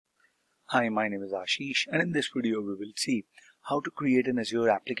Hi, my name is Ashish, and in this video we will see how to create an Azure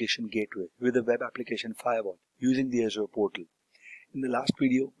Application Gateway with a Web Application Firewall using the Azure portal. In the last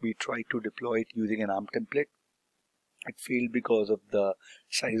video, we tried to deploy it using an ARM template. It failed because of the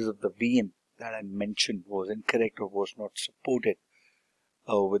size of the VM that I mentioned was incorrect or was not supported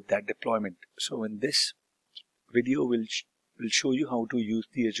with that deployment. So in this video, we'll show you how to use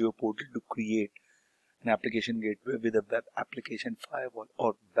the Azure portal to create an application gateway with a Web Application Firewall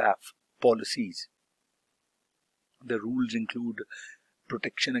or WAF policies. The rules include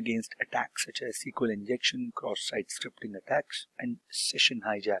protection against attacks such as SQL injection, cross-site scripting attacks, and session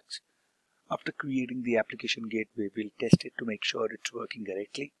hijacks. After creating the application gateway, we'll test it to make sure it's working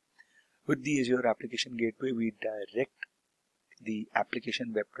correctly. With the Azure Application Gateway, we direct the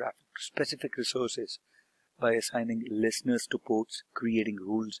application web traffic to specific resources by assigning listeners to ports, creating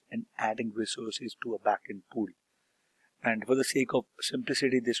rules, and adding resources to a backend pool. And for the sake of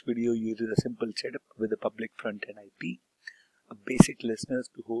simplicity, this video uses a simple setup with a public front-end IP, a basic listeners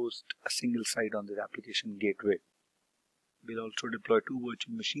to host a single site on this application gateway. We'll also deploy 2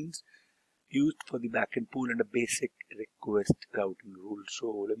 virtual machines used for the backend pool and a basic request routing rule.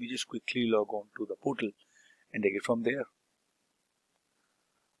 So let me just quickly log on to the portal and take it from there.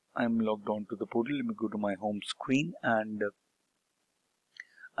 I'm logged on to the portal. Let me go to my home screen and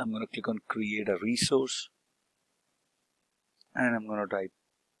I'm going to click on create a resource. And I'm going to type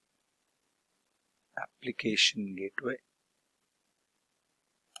application gateway.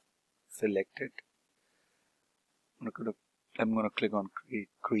 Select it. I'm going to click on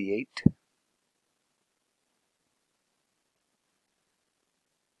create.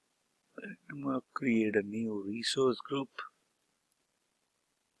 I'm going to create a new resource group.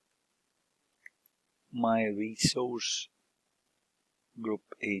 My resource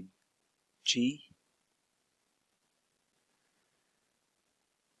group is G.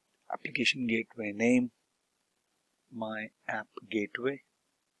 Application gateway name, my app gateway.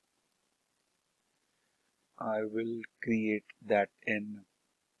 I will create that in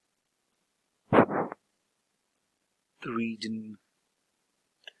the region.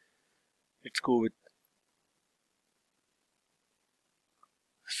 Let's go with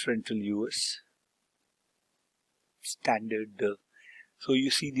Central US. Standard. So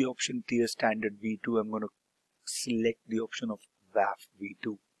you see the option tier standard V2. I'm going to select the option of WAF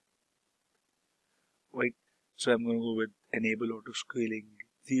V2. Right, so I'm going to go with enable auto scaling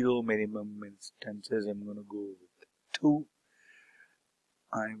 0 minimum instances. I'm going to go with 2.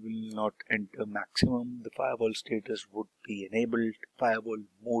 I will not enter maximum. The firewall status would be enabled. Firewall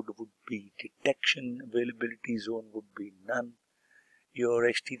mode would be detection. Availability zone would be none. Your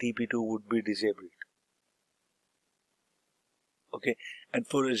HTTP2 would be disabled. Okay, and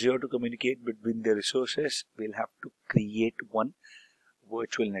for Azure to communicate between the resources, we'll have to create one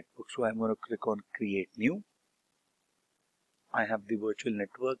virtual network. So I'm going to click on create new. I have the virtual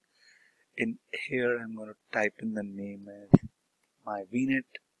network. In here I'm going to type in the name as my VNet.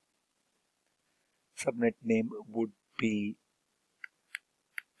 Subnet name would be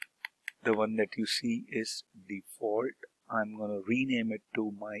the one that you see is default. I'm going to rename it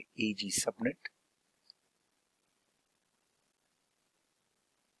to my AG subnet.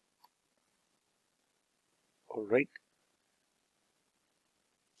 Alright.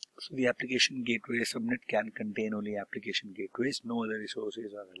 So the application gateway subnet can contain only application gateways. No other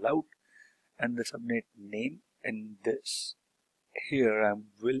resources are allowed. And the subnet name in this here I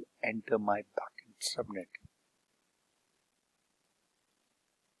will enter my backend subnet.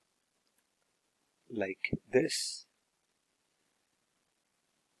 Like this.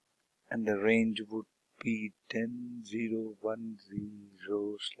 And the range would be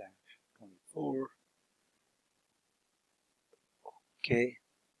 10.0.10/24. Okay.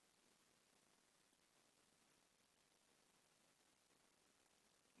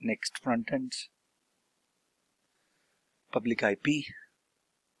 Next front ends, public IP.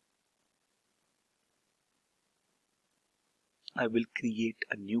 I will create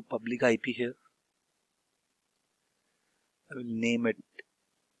a new public IP here. I will name it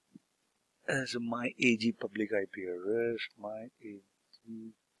as my AG public IP here. Where's my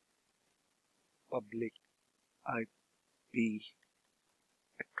AG public IP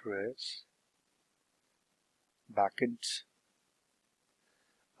address? Backends.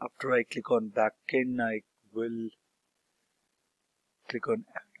 After I click on backend, I will click on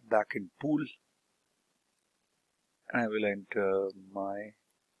add backend pool. I will enter my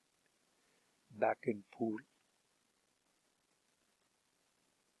backend pool.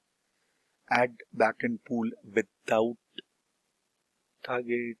 Add backend pool without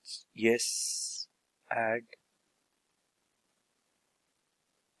targets. Yes. Add.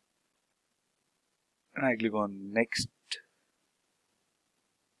 and I click on next.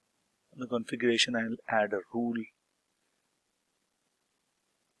 In the configuration, I'll add a rule,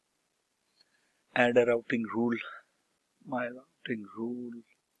 add a routing rule, my routing rule,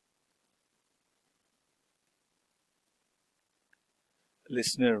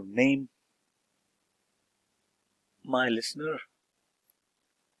 listener name, my listener,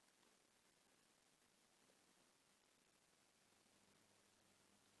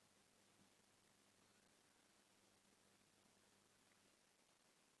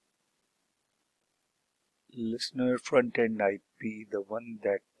 listener front end IP, the one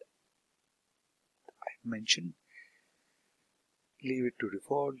that I mentioned, leave it to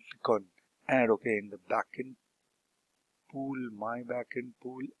default, click on add OK. In the backend pool, my backend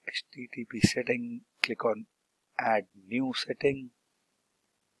pool, HTTP setting, click on add new setting,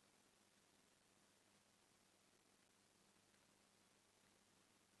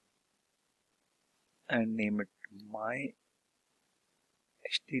 and name it my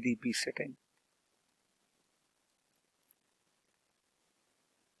HTTP setting.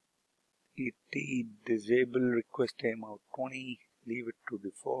 ET disable request timeout 20, leave it to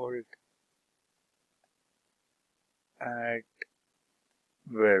default, add,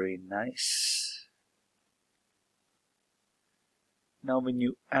 very nice. Now when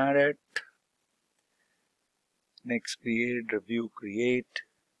you add it, next create, review, create,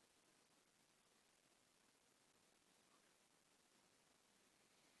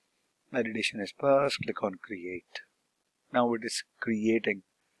 validation is passed, click on create. Now it is creating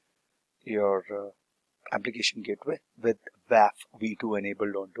your application gateway with WAF v2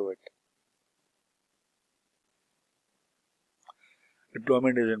 enabled onto it.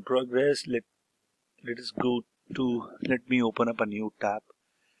 Deployment is in progress. Let us go to, let me open up a new tab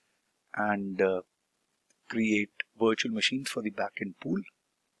and create virtual machines for the backend pool.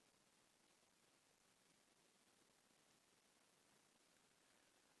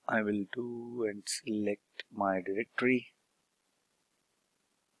 I will do and select my directory,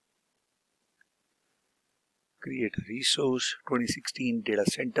 create a resource, 2016 data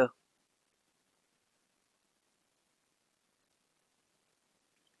center.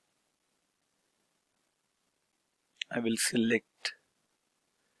 I will select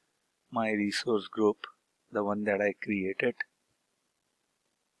my resource group, the one that I created.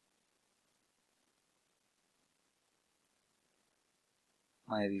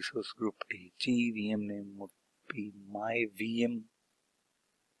 My resource group AG, VM name would be my VM.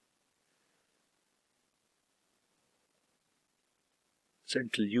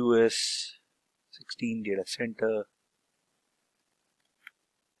 Central US, 16 data center.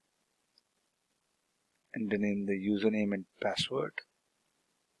 And then in the username and password.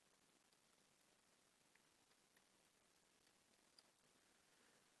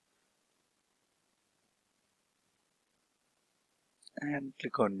 And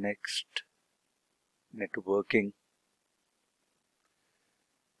click on next, networking.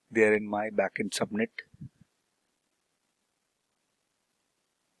 They are in my backend subnet.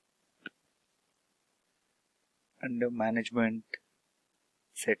 Under management,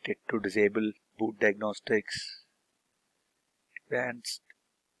 set it to disable boot diagnostics, advanced,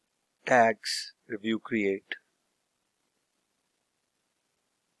 tags, review, create.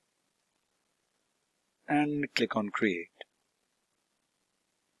 And click on create.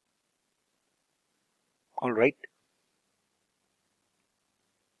 Alright.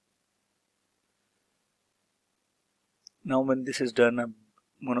 Now when this is done, I'm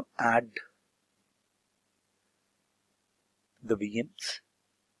going to add the VMs.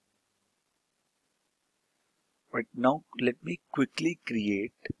 Right now, let me quickly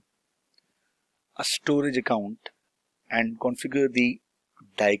create a storage account and configure the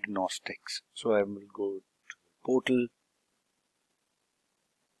diagnostics. So I will go to portal,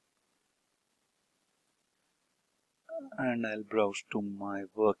 and I'll browse to my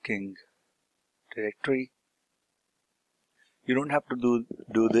working directory. You don't have to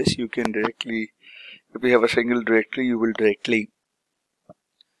do this. You can directly, if you have a single directory, you will directly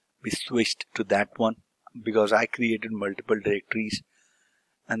be switched to that one, because I created multiple directories,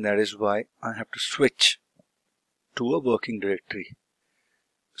 and that is why I have to switch to a working directory.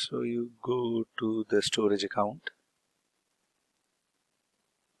 So you go to the storage account,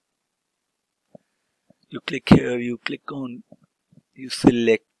 you click here, you click on, you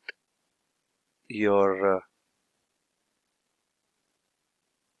select your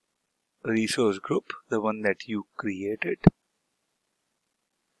resource group, the one that you created,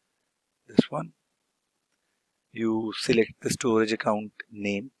 this one. You select the storage account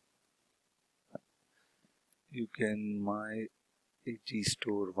name. You can my AG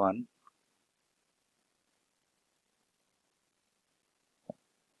store 1.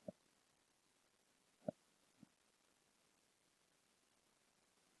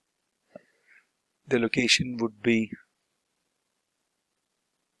 the location would be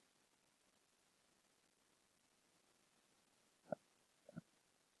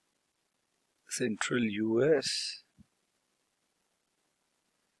Central US.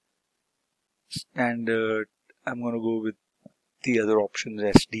 Standard, I'm going to go with the other options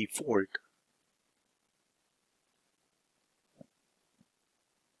as default.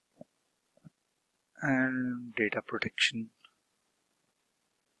 And data protection,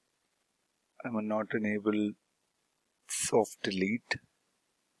 I'm going to not enable soft delete.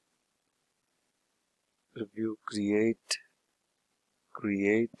 Review, create.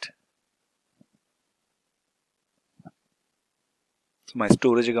 So my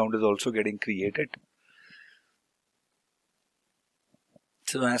storage account is also getting created.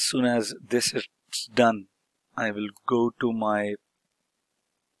 So as soon as this is done, I will go to my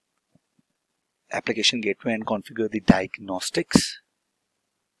application gateway and configure the diagnostics.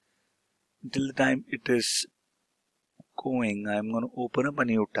 Until the time it is going, I'm going to open up a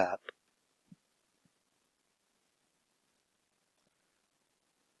new tab.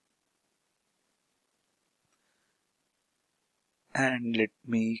 And let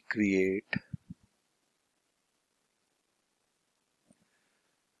me create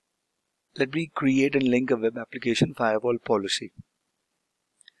and link a web application firewall policy.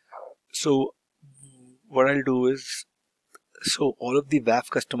 So what I'll do is, so all of the WAF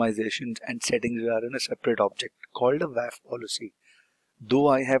customizations and settings are in a separate object called a WAF policy. Though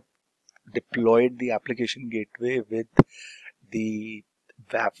I have deployed the application gateway with the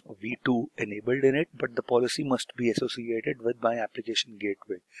WAF v2 enabled in it, but the policy must be associated with my application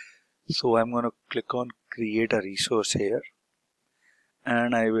gateway. So I'm going to click on create a resource here,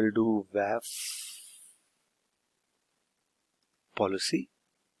 and I will do WAF policy.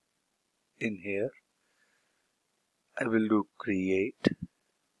 In here I will do create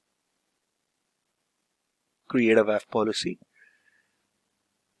a WAF policy,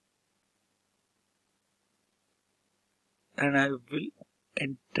 and I will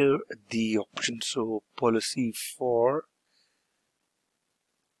enter the option. So policy for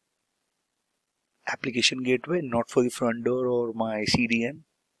application gateway, not for the front door or my CDN,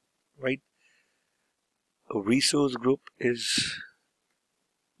 right? A resource group is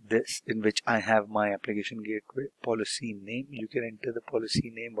this, in which I have my application gateway policy name. You can enter the policy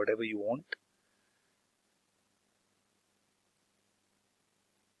name whatever you want.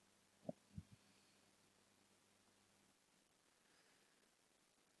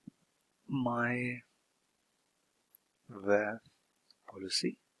 My WAF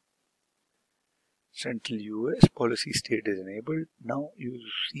policy, Central US, policy state is enabled. Now you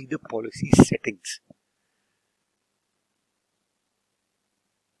see the policy settings.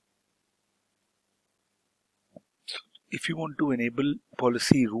 So if you want to enable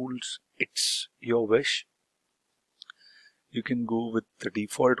policy rules, it's your wish. You can go with the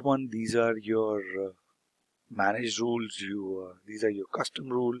default one. These are your managed rules. These are your custom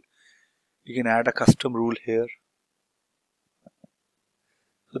rule. You can add a custom rule here.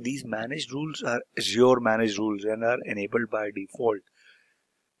 So these managed rules are Azure managed rules and are enabled by default.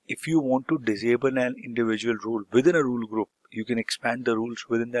 If you want to disable an individual rule within a rule group, you can expand the rules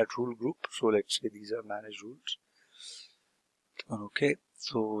within that rule group. So let's say these are managed rules. Okay,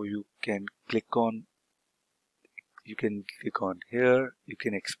 so you can click on here. You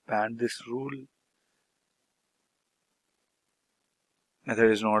can expand this rule.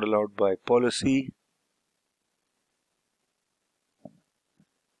 Method is not allowed by policy.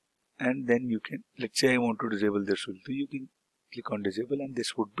 And then you can, let's say I want to disable this rule. So you can click on disable and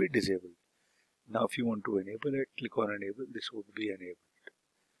this would be disabled. Now if you want to enable it, click on enable, this would be enabled.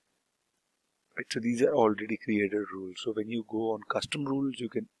 Right, so these are already created rules. So when you go on custom rules, you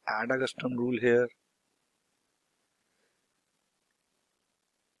can add a custom rule here.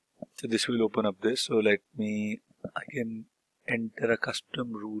 So this will open up this. So I can enter a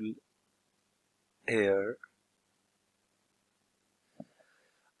custom rule here.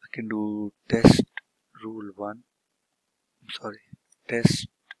 I can do test rule 1. Test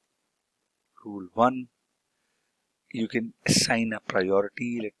rule 1. You can assign a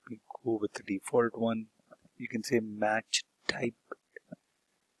priority. Let me go with the default one. You can say match type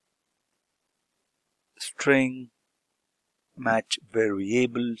string, match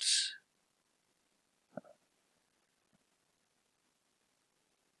variables.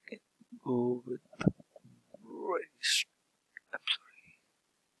 Okay, go with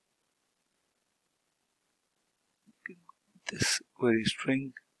this query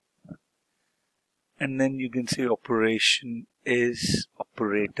string, and then you can say operation is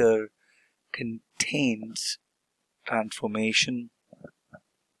operator contains transformation.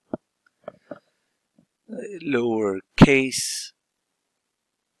 lower case.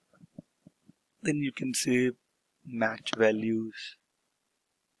 Then you can say match values.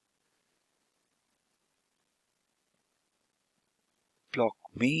 Block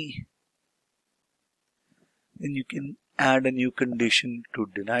me. Then you can add a new condition to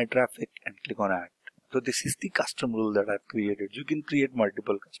deny traffic and click on add. So this is the custom rule that I've created. You can create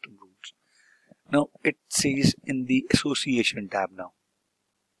multiple custom rules. Now it says in the association tab now,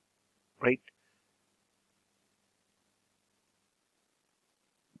 right?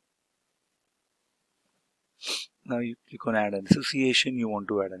 Now you click on add an association. You want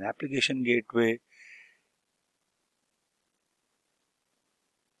to add an application gateway.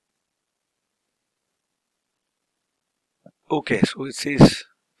 Okay, so it says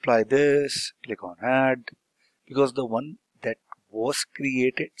apply this, click on add, because the one that was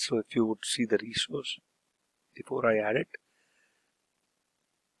created, so if you would see the resource before I add it,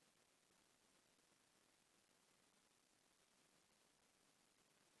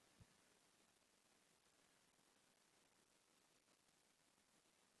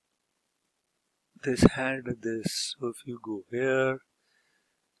 this had this, so if you go here,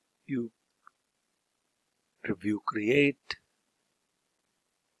 you review create,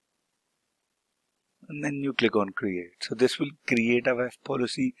 and then you click on create. So this will create a web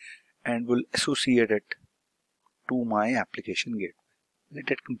policy and will associate it to my application gateway.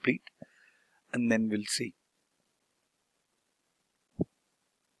 Let it complete and then we'll see.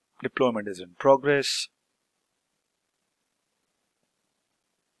 Deployment is in progress.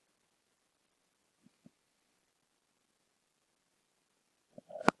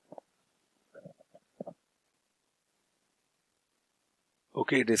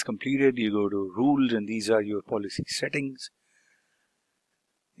 Okay, it is completed. You go to rules and these are your policy settings.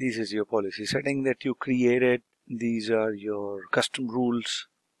 This is your policy setting that you created. These are your custom rules,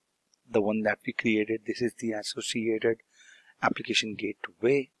 the one that we created. This is the associated application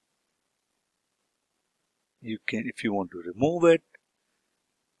gateway. You can, if you want to remove it,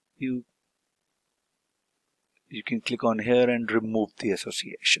 you can click on here and remove the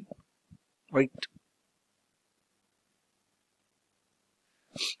association, right?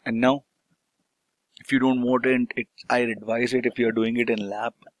 And now, if you don't want it, I advise it if you are doing it in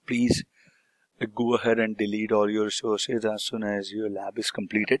lab, please go ahead and delete all your resources as soon as your lab is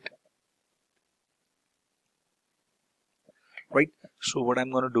completed. Right, so what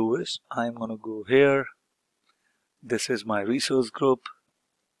I'm going to do is, I'm going to go here. This is my resource group.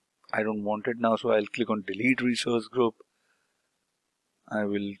 I don't want it now, so I'll click on delete resource group. I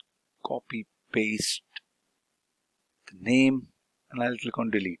will copy paste the name and I'll click on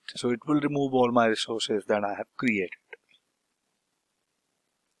delete. So it will remove all my resources that I have created.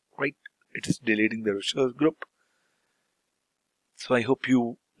 Right, it is deleting the resource group. So I hope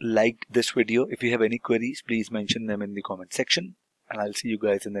you liked this video. If you have any queries, please mention them in the comment section and I'll see you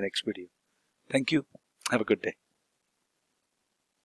guys in the next video. Thank you. Have a good day.